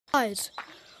Guys,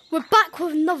 we're back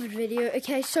with another video,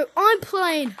 okay? So I'm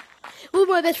playing with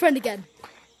my best friend again.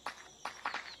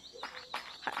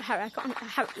 Harry,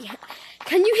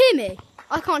 can you hear me?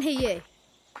 I can't hear you.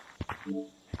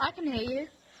 I can hear you.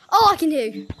 Oh, I can hear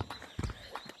you.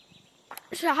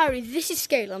 So Harry, this is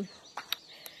Scalum.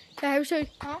 Okay, Harry, so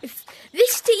if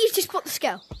this is to you to spot the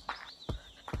scale.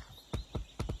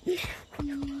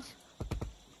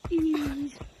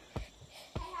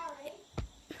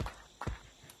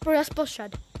 Bro, that's boss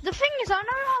Chad. The thing is, I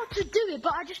know how to do it,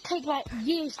 but I just take like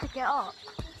years to get up.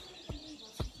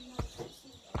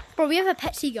 Bro, we have a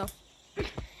pet seagull.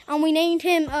 And we named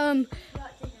him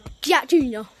Jack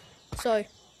Jr. So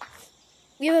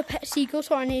we have a pet seagull,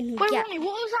 so I named him Wait, Jack. Ronnie,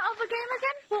 what was that other game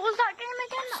again? What was that game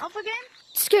again? That other game?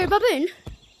 Scary Baboon?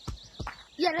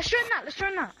 Yeah, let's join that. Let's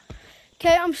join that.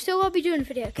 Okay, I'm still gonna be doing a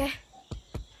video, okay?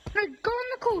 No, go on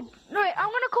the call. No, wait,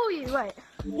 I'm gonna call you. Wait.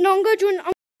 No, I'm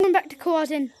going back to call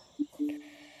us in.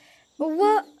 But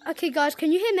what? Okay, guys,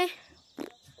 can you hear me?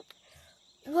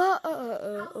 What?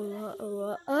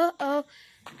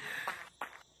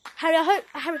 Harry,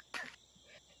 Harry.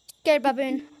 Scary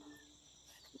Baboon.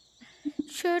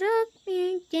 Shut up,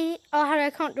 yeah. Oh, Harry,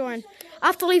 I can't join. I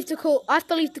have to leave the call. I have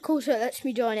to leave the call so it lets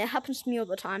me join. It happens to me all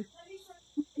the time.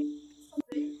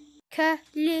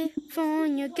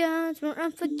 California girls won't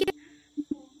unforgettable.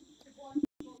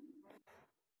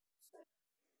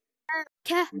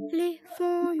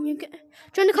 California girls.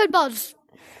 Join the code Buzz.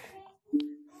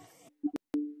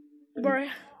 Bro,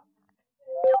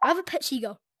 I have a pet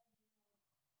seagull.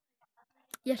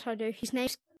 Yes, I do. His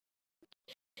name's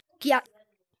Jack.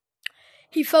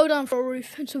 He fell down from a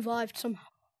roof and survived somehow.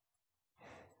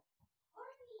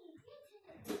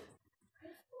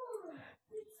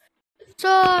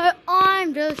 So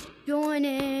I'm just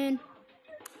joining.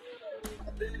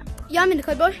 Yeah, I'm in the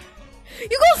code, boy. You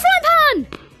got a frying pan!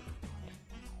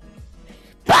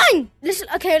 Bang! Let's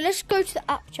go to the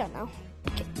app chat now.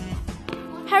 Okay.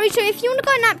 Harry, so if you want to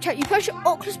go in app chat, you push your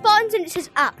Oculus buttons and it says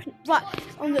app right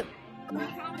on the.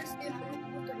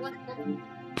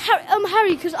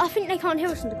 Harry, because I think they can't hear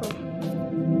us in the call.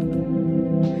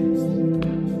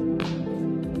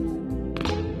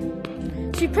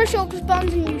 So you press your Oculus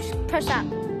buttons and you press app.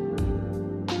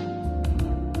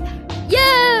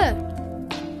 Yeah!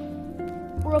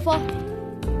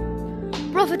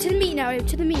 Brother, to the meeting area,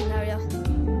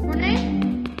 Ronnie?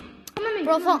 Come with me.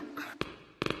 Brother.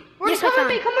 Ronnie, Yes, come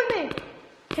with me.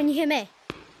 Can you hear me?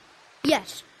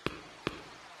 Yes.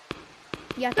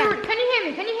 Yeah, I can. Can you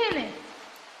hear me?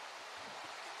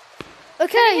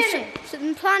 Okay, so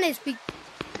the plan is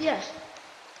Yes.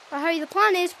 Harry, the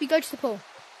plan is we go to the pool.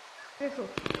 Very cool.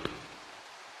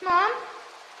 Mom?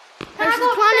 Harry, so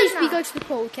the plan is we go to the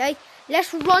pool, okay?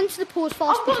 Let's run to the pool as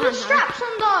fast as we I've can. got the straps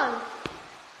on though.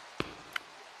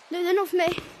 No, they're not for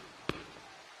me.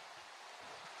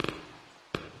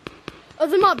 Oh,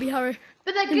 they might be, Harry.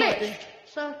 But they're glitched,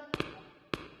 so...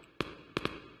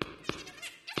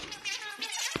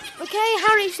 Okay,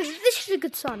 Harry, so this is a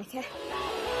good sign, okay?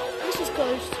 This is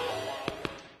closed.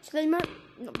 So they might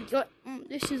not be good.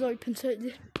 This is open, so...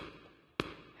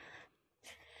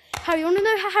 Harry, you want to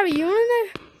know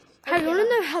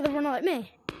how they run like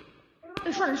me?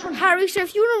 It's run. Harry, so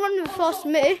if you want to run fast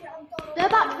as me... They're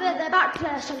back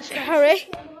there, so it's good. Harry.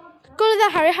 Go like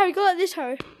that, Harry. Harry, go like this,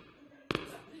 Harry.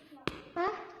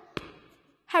 Huh?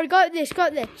 Harry, go like this.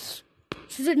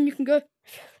 So then you can go...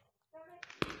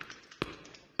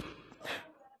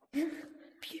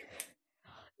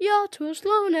 Yeah, too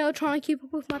slow now, trying to keep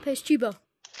up with my pace tuber.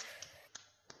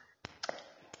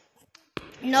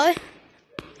 No.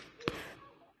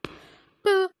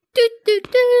 Can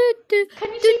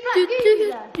you see Black Goofy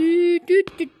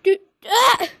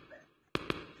there?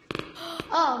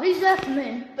 Oh, he's there for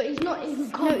me, but he's not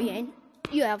even coming. No, he ain't.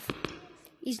 You have.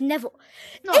 He's never...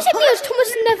 No, Is it because Thomas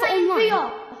is never online?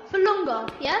 VR for longer,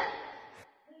 yeah?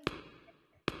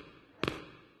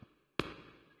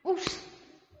 Oops.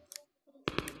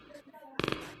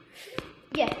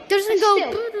 Yeah. Doesn't go...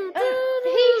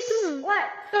 He's like,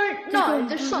 don't know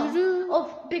the song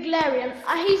of Big Larry, and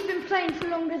he's been playing for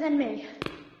longer than me.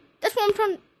 That's what I'm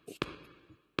trying...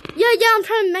 Yeah, I'm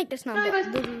trying to make this now. No, he goes...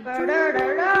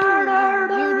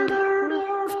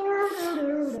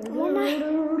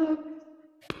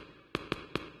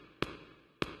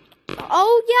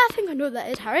 Oh, yeah, I think I know what that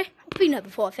is, Harry. I've been there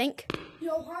before, I think.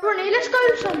 Ronnie, let's go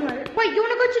somewhere. Wait, you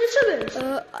want to go to the sewers?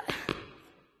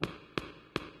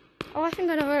 Oh, I think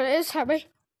I know where it is, Harry.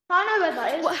 I know where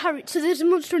that is. What, Harry? So there's a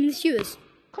monster in the sewers.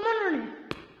 Come on, Ronnie.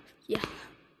 Yeah.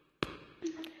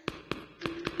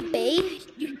 B,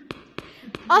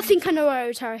 I think I know where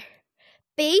it is, Harry.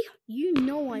 B, you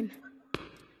know I'm.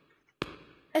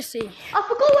 Essie. I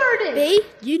forgot where it is.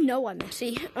 B, you know I'm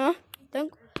Essie.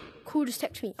 Don't call, just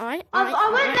text me, alright? I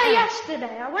went there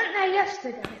yesterday. I went there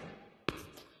yesterday.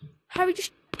 Harry,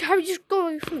 just go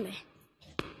away from me.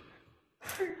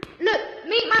 Look,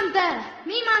 meat man's there.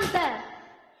 Meat man's there.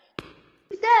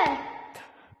 He's there.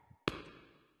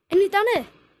 And he's down here.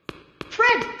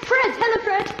 Fred. Hello,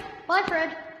 Fred. Bye,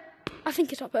 Fred. I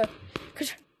think it's up there.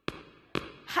 Cause,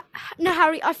 no,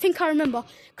 Harry, I think I remember.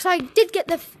 Because I did get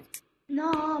the...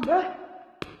 Nah, bro.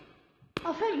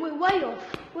 I think we're way off.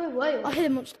 We're way off. I hear the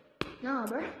monster. Nah,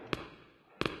 bro.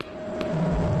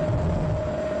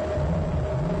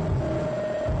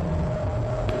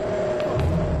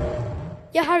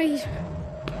 Yeah, Harry.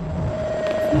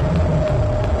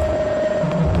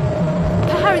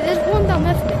 Harry, there's one down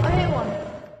there for me. I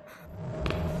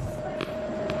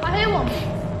hear one.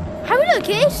 Harry, look,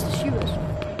 it is the shooters.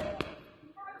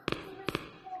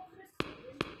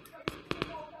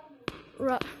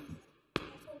 Right.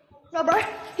 No, bro.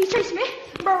 He's chasing me.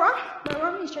 Bro,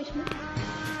 run. He's chasing me.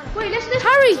 Wait, let's...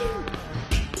 Harry!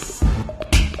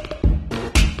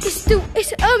 It's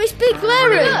Big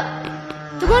Larry.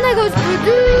 The one that goes...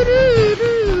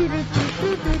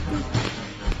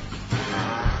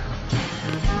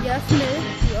 Yeah, that's me.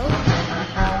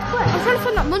 Wait, I'm trying to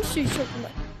find that monster you're talking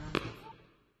about.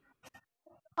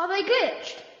 are they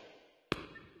glitched?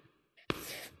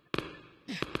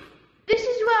 This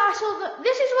is where I saw the...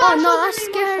 This is where I saw no, that's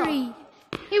the new monster. scary.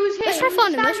 He was here. Let's try he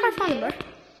find was him. Let's try standing find him, bro. here,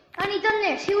 and he done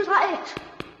this. He was like this.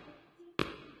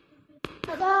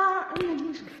 Like that. And then he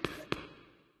was...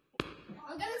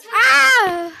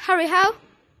 Harry, how?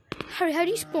 Harry, how do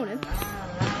you spawn him?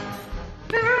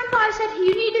 Remember I said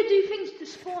you need to do things to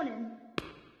spawn him?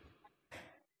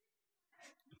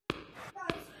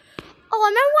 Oh, I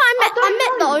remember I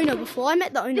met the owner before. I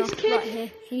met the owner This kid right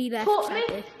here. He left. taught me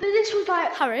sadly. that this was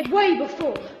like Harry. way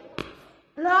before.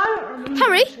 And I don't remember.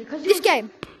 Harry, because this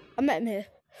game. I met him here.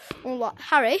 I'm like,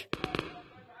 Harry,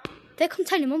 they're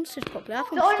containing monsters properly. I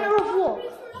The owner of what?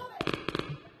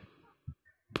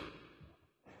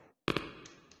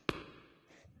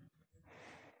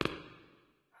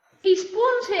 He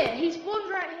spawns here. He spawns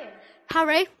right here.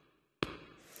 Harry.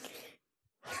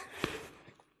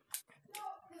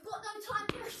 We've got no time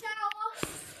for a shower.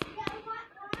 Yeah, we might.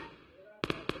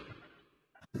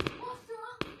 What's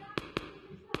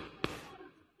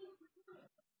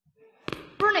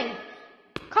Ronnie,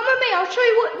 come with me. I'll show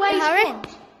you where he Harry?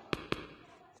 spawns.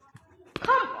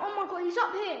 Come. Oh my god, he's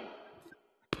up here.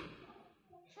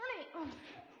 Ronnie. Oh.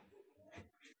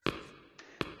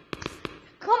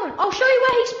 Come on, I'll show you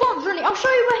where he spawns, Ronnie. I'll show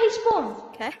you where he spawns.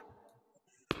 Okay.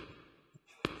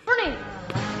 Ronnie.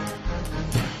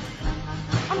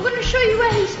 I'm going to show you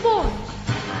where he spawns.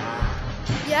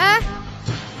 Yeah.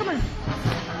 Come on.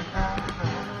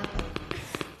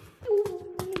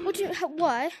 What do you?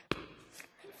 Why?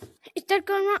 Is Dad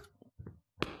going right?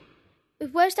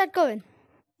 Where's Dad going?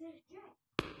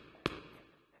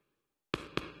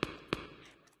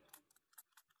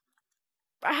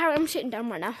 Right, Harry, I'm sitting down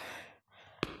right now.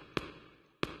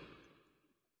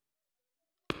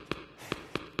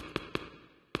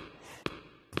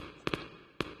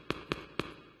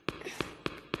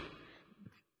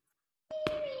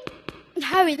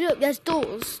 Harry, look, there's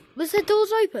doors. Was the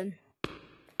doors open?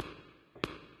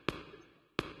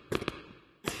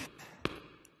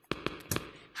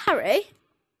 Harry?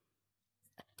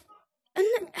 And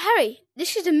Harry,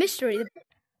 this is a mystery.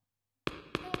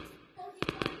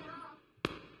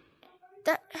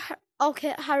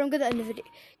 Okay, Harry, I'm going to end the video.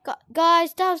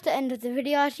 Guys, that was the end of the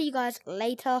video. I'll see you guys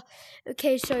later.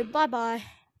 Okay, so bye-bye.